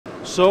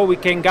so we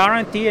can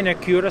guarantee an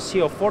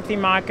accuracy of 40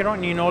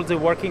 micron in all the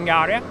working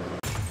area.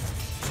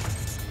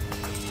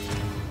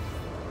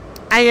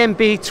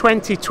 AMB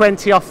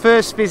 2020, our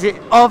first visit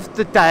of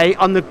the day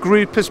on the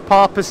Gruppo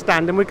Parpas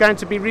stand, and we're going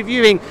to be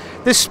reviewing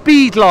the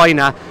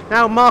Speedliner.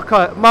 Now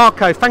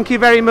Marco, thank you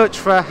very much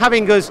for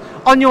having us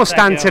on your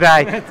stand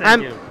today.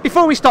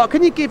 Before we start,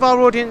 can you give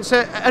our audience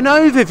an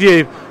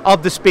overview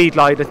of the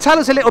Speedliner? Tell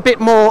us a little bit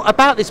more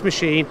about this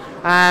machine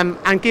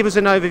and give us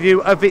an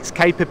overview of its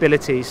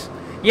capabilities.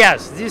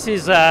 Yes, this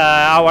is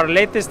our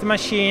latest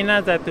machine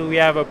that we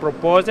have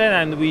proposed,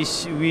 and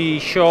we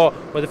show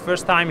for the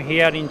first time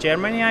here in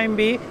Germany.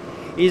 AMB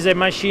is a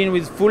machine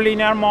with full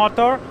linear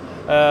motor.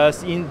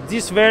 In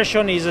this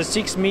version is a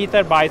 6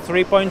 meter by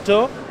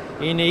 3.2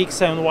 in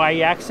X and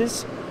Y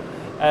axis.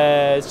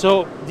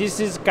 So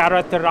this is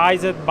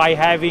characterized by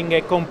having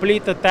a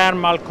complete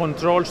thermal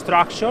control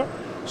structure,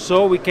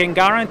 so we can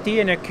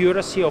guarantee an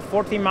accuracy of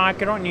 40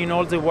 micron in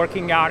all the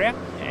working area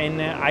and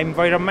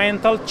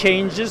environmental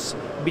changes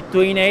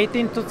between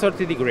 18 to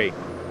 30 degrees.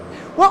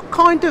 What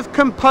kind of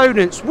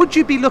components would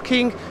you be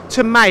looking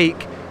to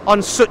make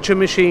on such a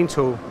machine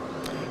tool?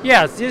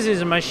 Yes, this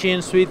is a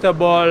machine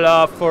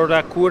suitable for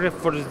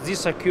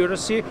this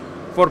accuracy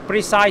for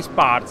precise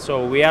parts.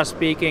 So we are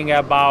speaking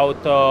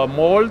about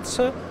molds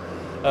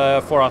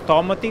for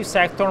automotive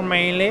sector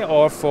mainly,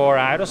 or for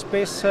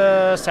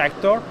aerospace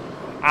sector.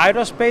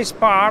 Aerospace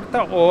part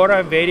or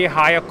a very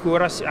high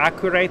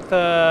accurate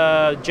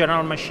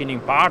general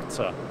machining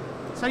parts.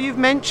 So you've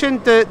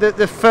mentioned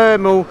the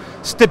thermal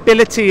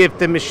stability of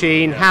the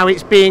machine, how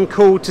it's being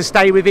cooled to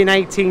stay within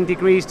 18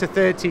 degrees to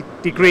 30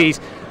 degrees.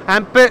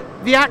 But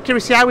the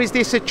accuracy, how is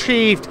this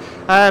achieved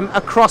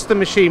across the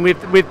machine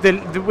with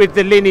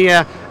the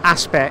linear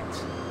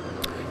aspect?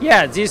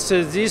 Yeah, this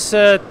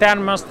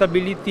thermal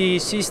stability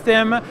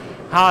system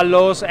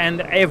allows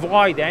and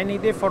avoid any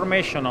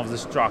deformation of the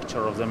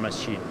structure of the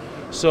machine.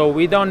 So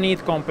we don't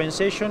need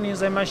compensation in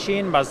the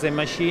machine, but the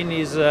machine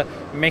is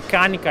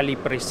mechanically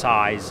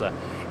precise,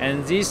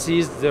 and this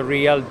is the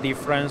real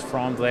difference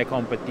from the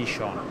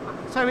competition.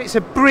 So it's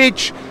a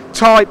bridge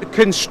type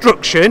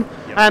construction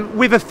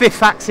with a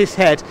fifth axis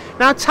head.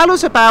 Now tell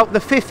us about the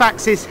fifth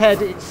axis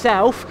head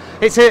itself.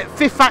 It's a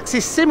fifth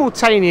axis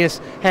simultaneous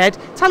head.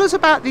 Tell us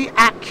about the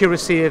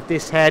accuracy of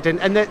this head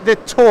and the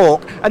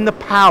torque and the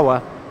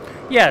power.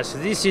 Yes,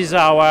 this is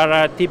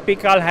our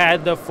typical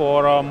head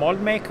for a mold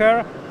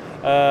maker.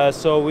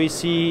 So we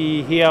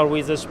see here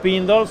with the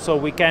spindle, so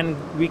we can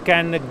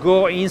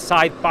go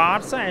inside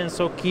parts and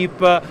so keep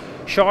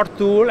short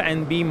tool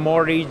and be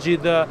more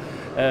rigid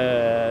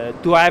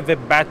to have a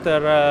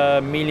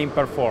better milling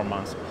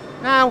performance.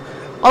 Now,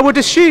 I would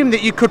assume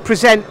that you could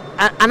present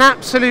an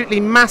absolutely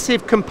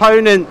massive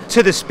component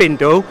to the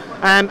spindle,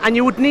 and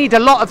you would need a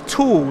lot of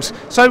tools.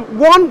 So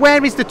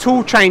where is the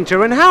tool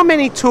changer, and how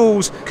many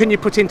tools can you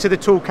put into the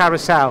tool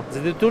carousel?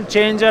 The tool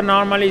changer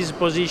normally is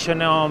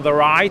positioned on the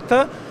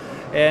right,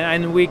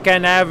 and we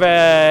can have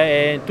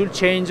a tool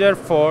changer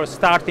for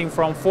starting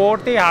from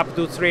 40 up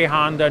to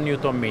 300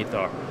 Newton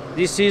meter.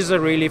 This is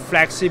really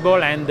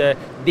flexible and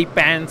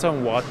depends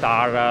on what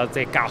are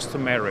the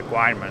customer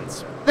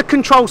requirements. The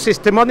control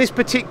system on this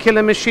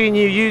particular machine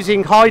you're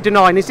using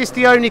Heidenhain, is this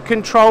the only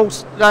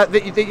controls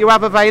that you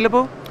have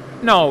available?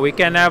 No, we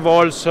can have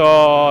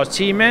also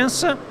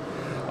Siemens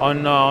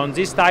on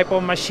this type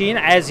of machine,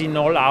 as in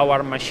all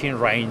our machine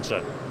range.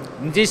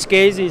 In this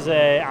case is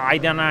a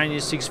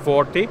Heidenhain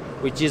 640,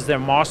 which is the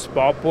most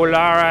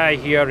popular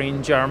here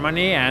in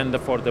Germany and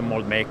for the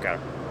mold maker.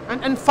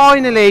 And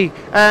finally,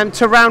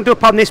 to round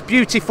up on this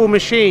beautiful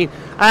machine,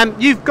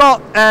 you've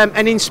got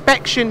an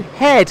inspection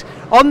head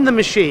on the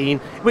machine,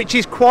 which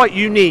is quite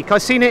unique.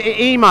 I've seen it at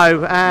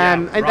EMO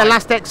at the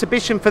last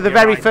exhibition for the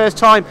very first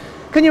time.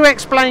 Can you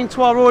explain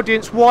to our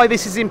audience why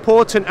this is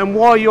important and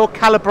why you're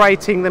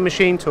calibrating the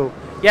machine tool?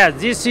 Yeah,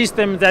 this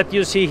system that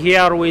you see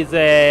here with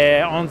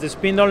on the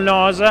spindle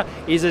nose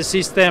is a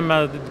system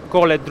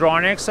called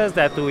Dronex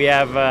that we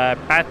have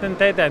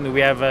patented and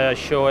we have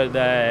showed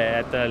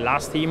at the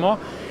last EMO,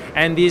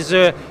 and is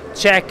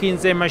checking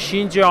the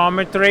machine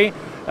geometry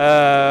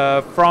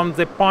from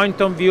the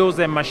point of view of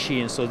the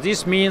machine. So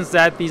this means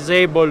that it's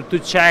able to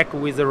check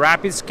with a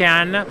rapid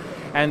scan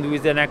and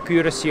with an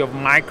accuracy of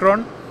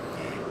micron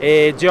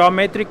a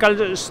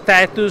geometrical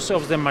status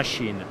of the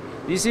machine.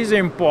 This is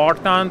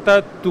important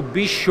to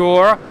be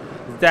sure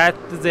that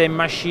the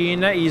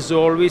machine is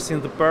always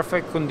in the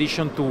perfect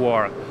condition to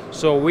work.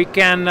 So we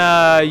can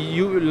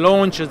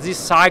launch this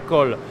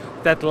cycle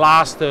that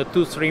lasts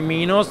 2-3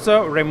 minutes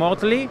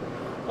remotely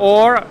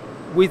or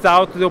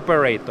without the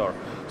operator.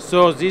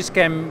 So this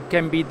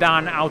can be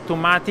done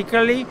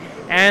automatically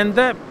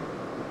and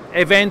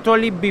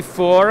eventually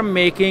before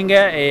making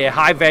a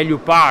high value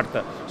part.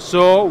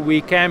 So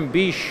we can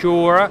be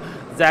sure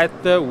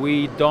that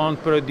we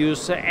don't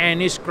produce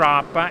any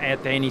scrap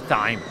at any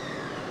time.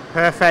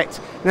 Perfect.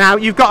 Now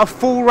you've got a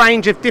full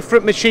range of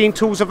different machine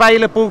tools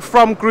available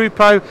from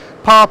Gruppo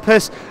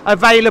Parpas,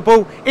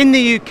 available in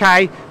the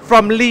UK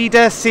from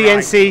Leader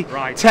CNC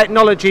Right.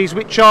 Technologies,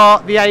 which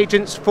are the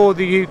agents for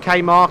the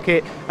UK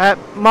market.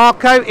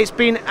 Marco, it's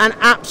been an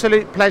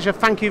absolute pleasure.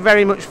 Thank you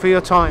very much for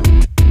your time.